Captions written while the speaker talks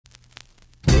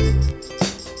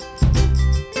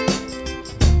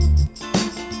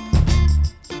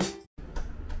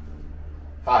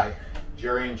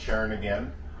Terry and Sharon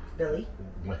again. Billie.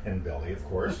 And Billie, of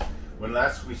course. When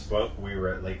last we spoke, we were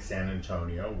at Lake San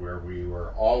Antonio, where we were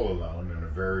all alone in a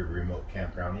very remote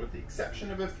campground, with the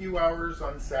exception of a few hours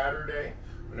on Saturday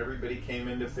when everybody came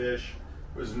in to fish.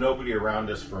 There was nobody around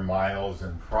us for miles,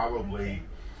 and probably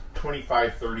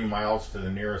 25, 30 miles to the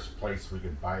nearest place we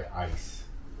could buy ice.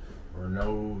 There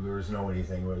was no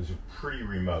anything. It was pretty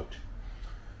remote.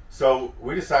 So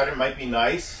we decided it might be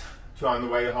nice to, on the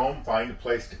way home, find a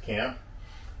place to camp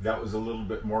that was a little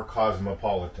bit more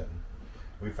cosmopolitan.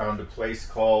 We found a place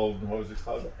called, what was it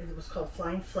called? It was called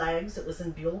Flying Flags. It was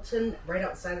in Buellton, right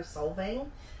outside of Solvang.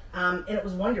 And it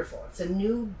was wonderful. It's a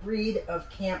new breed of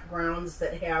campgrounds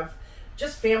that have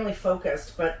just family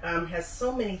focused, but has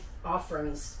so many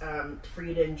offerings for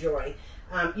you to enjoy.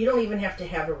 You don't even have to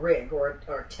have a rig or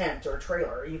a tent or a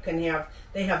trailer. You can have,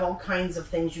 they have all kinds of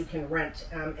things you can rent,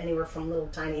 anywhere from little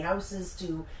tiny houses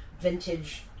to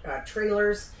vintage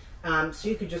trailers. So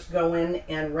you could just go in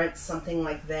and rent something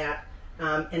like that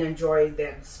and enjoy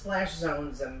the splash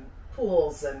zones and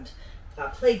pools and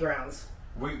playgrounds.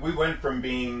 We went from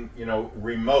being, you know,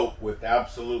 remote with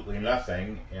absolutely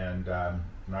nothing and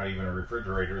not even a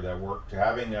refrigerator that worked, to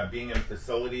having being in a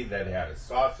facility that had a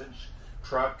sausage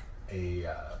truck, a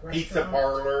pizza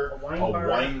parlor, a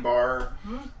wine bar.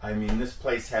 Mm-hmm. I mean, this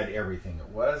place had everything. It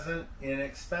wasn't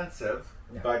inexpensive,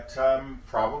 no, but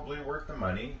probably worth the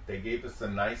money. They gave us a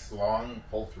nice long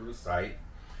pull-through site,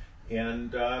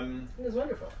 and it was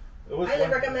wonderful. It was highly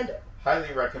recommend it.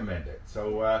 Highly recommend it.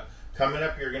 So coming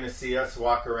up, you're going to see us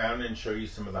walk around and show you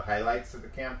some of the highlights of the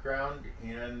campground,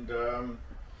 and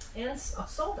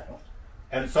Solvang.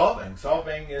 And Solvang.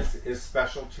 Solvang is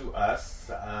special to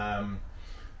us.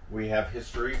 We have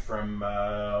history from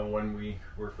when we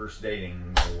were first dating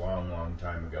a long, long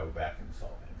time ago back in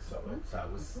Solvang. So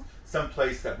it was some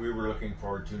place that we were looking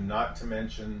forward to, not to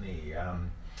mention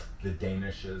the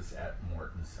Danishes at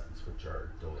Mortenson's, which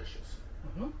are delicious.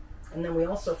 Mm-hmm. And then we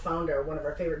also found one of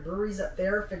our favorite breweries up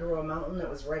there, Figueroa Mountain, that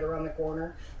was right around the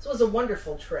corner. So it was a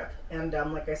wonderful trip. And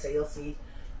like I say, you'll see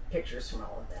pictures from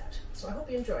all of that. So I hope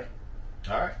you enjoy.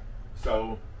 All right.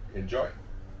 So enjoy.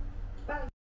 Bye.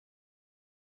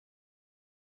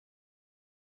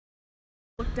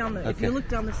 Look down the, If you look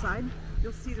down the side,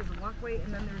 you'll see there's a walkway,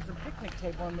 and then there's a picnic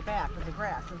table in the back with the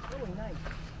grass. It's really nice.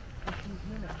 15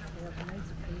 minutes. They have a nice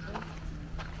table.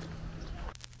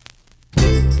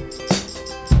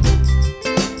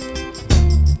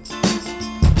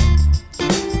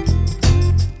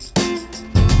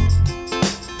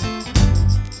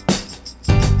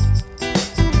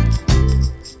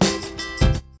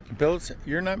 Bill,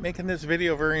 you're not making this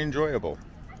video very enjoyable.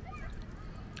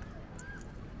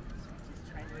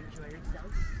 Just trying to enjoy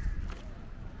yourself.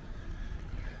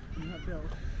 Not Bill.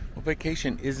 Well,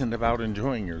 vacation isn't about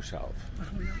enjoying yourself.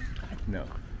 No.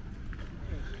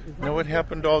 Okay. Know what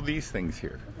happened to all these things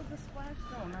here? Look at the splash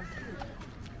zone.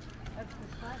 That's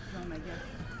the splash zone, I guess.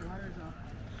 The water's off.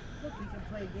 Look, you can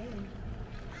play a game.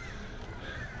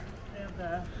 They have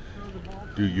the throw the ball.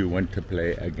 Do you want to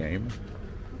play a game?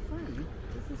 Oh, fun.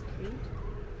 This is cute.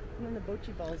 And then the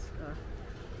bocce balls.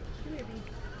 Maybe.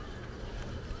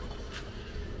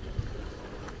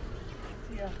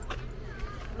 Yeah.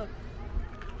 Look.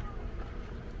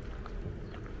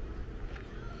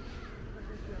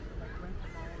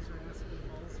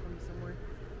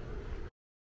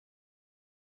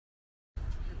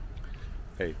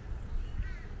 Hey.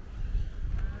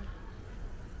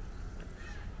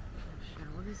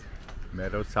 Showers.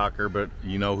 Meadow soccer, but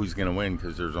you know who's going to win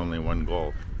because there's only one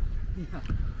goal. Yeah,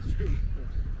 it's true.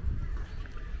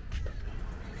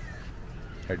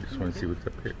 I just want to see what's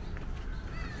up here.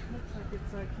 Looks like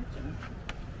it's a kitchen.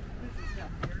 This is stuff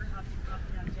here. Hot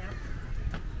coffee on tap.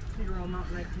 Figueroa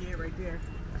Mountain IPA right there.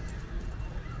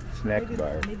 Snack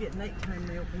bar. Maybe at nighttime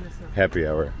they open this up. Happy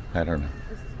hour. I don't know.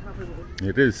 This is probably what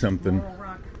it is something. Laurel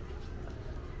Rock.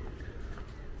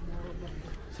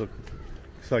 So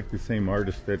it's like the same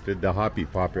artist that did the Hoppy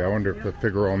Poppy. I wonder if the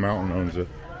Figueroa Mountain owns it.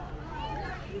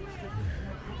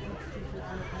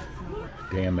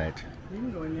 Damn it. You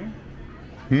can go in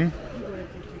there.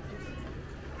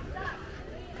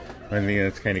 I think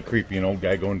that's kind of creepy, an old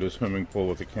guy going to a swimming pool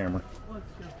with a camera.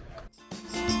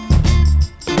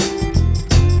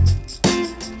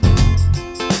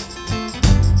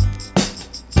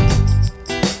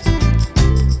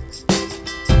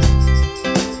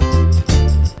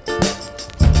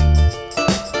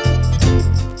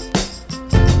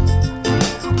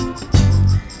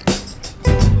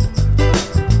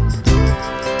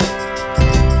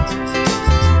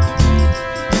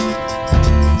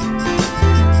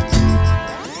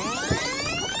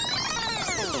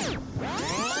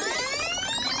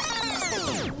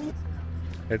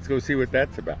 Let's go see what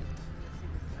that's about.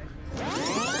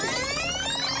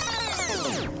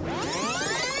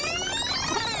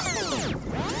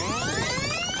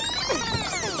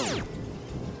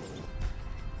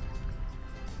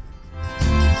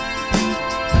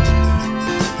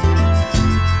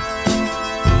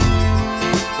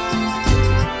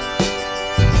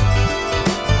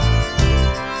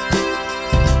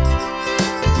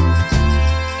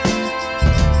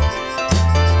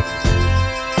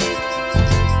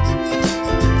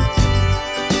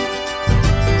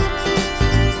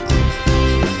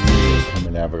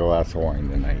 Have a glass of wine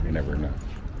tonight, you never know.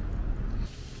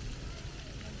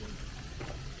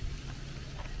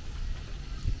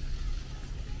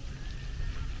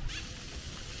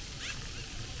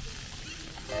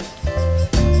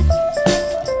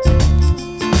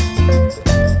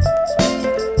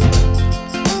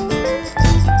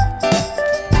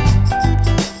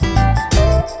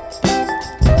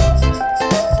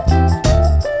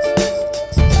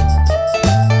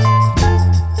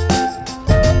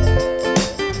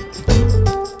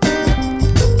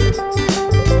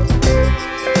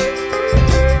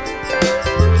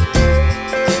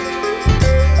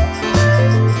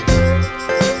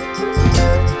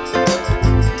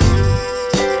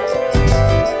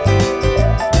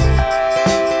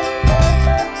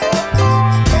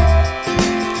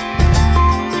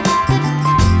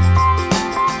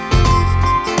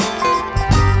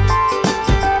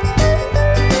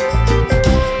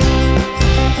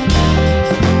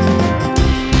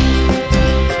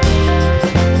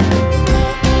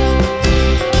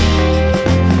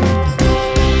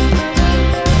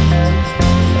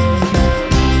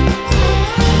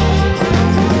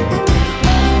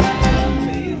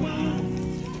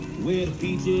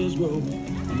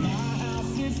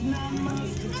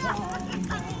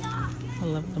 I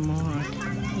love the mark.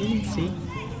 You can see.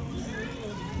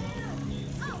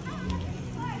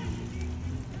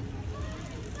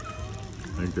 I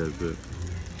think that's it.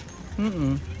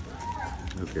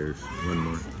 Who cares? One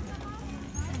more.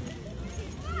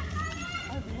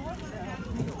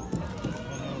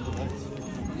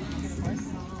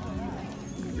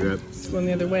 Yep. It's going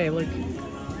the other way, look.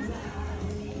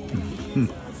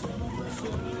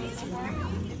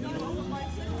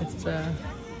 It's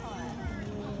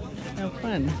no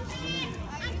fun.